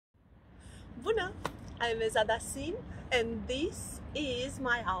Bună! I'm Ezadasin and this is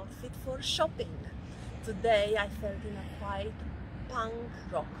my outfit for shopping. Today I felt in a quite punk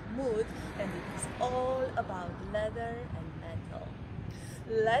rock mood and it is all about leather and metal.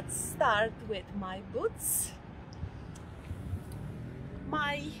 Let's start with my boots.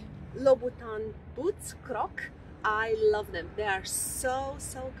 My Louboutin boots, Croc. I love them. They are so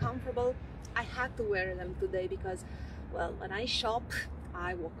comfortable. I had to wear them today because, well, when I shop,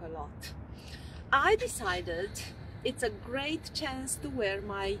 I walk a lot. I decided it's a great chance to wear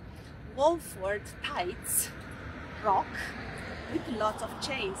my Wolford tights, Rock, with lots of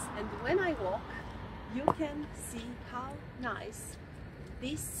chains, and when I walk you can see how nice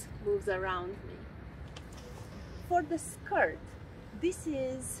this moves around me. For the skirt, this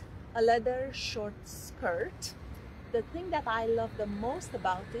is a leather short skirt. The thing that I love the most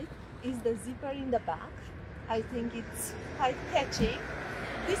about it is the zipper in the back. I think it's quite catchy.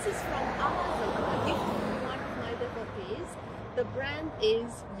 This is from Amazon, a gift from one of my devotees. The brand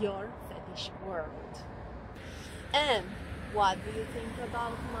is Your Fetish World. And what do you think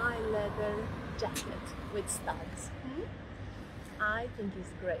about my leather jacket with studs? I think it's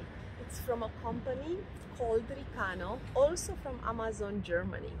great. It's from a company called Ricano, also from Amazon,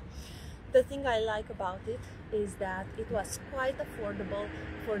 Germany. The thing I like about it is that it was quite affordable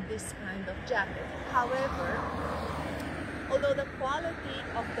for this kind of jacket. However, although the quality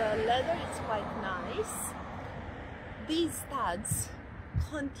of the leather is quite nice, these studs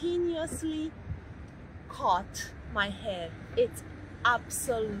continuously caught my hair. It's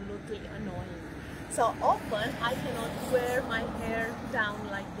absolutely annoying. So often I cannot wear my hair down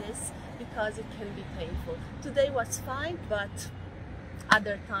like this because it can be painful. Today was fine, but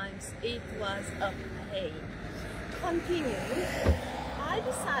other times it was a pain. Continuing, I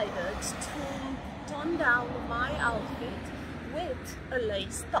decided to tone down my outfit with a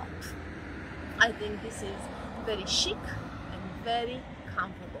lace top. I think this is very chic and very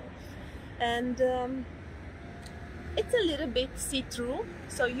comfortable. And it's a little bit see-through,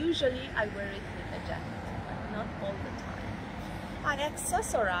 so usually I wear it with a jacket, but not all the time. I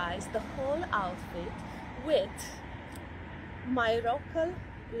accessorize the whole outfit with my Rockle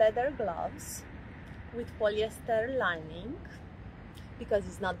leather gloves with polyester lining because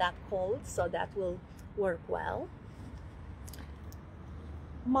it's not that cold, so that will work well.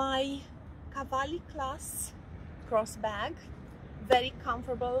 My Cavalli class cross bag, very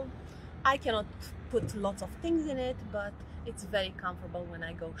comfortable. I cannot put lots of things in it, but it's very comfortable when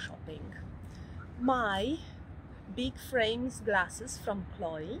I go shopping. My big frames glasses from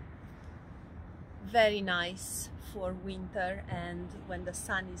Chloe, very nice for winter and when the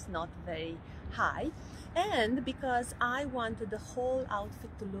sun is not very high. And because I wanted the whole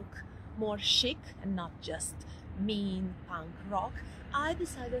outfit to look more chic and not just mean punk rock, I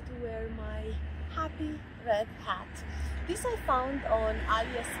decided to wear my happy red hat. This I found on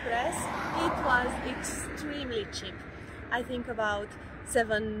AliExpress. It was extremely cheap. I think about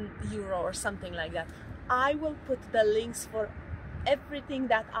 €7 or something like that. I will put the links for everything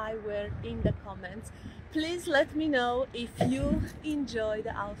that I wear in the comments. Please let me know if you enjoy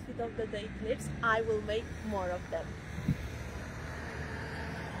the outfit of the day clips. I will make more of them.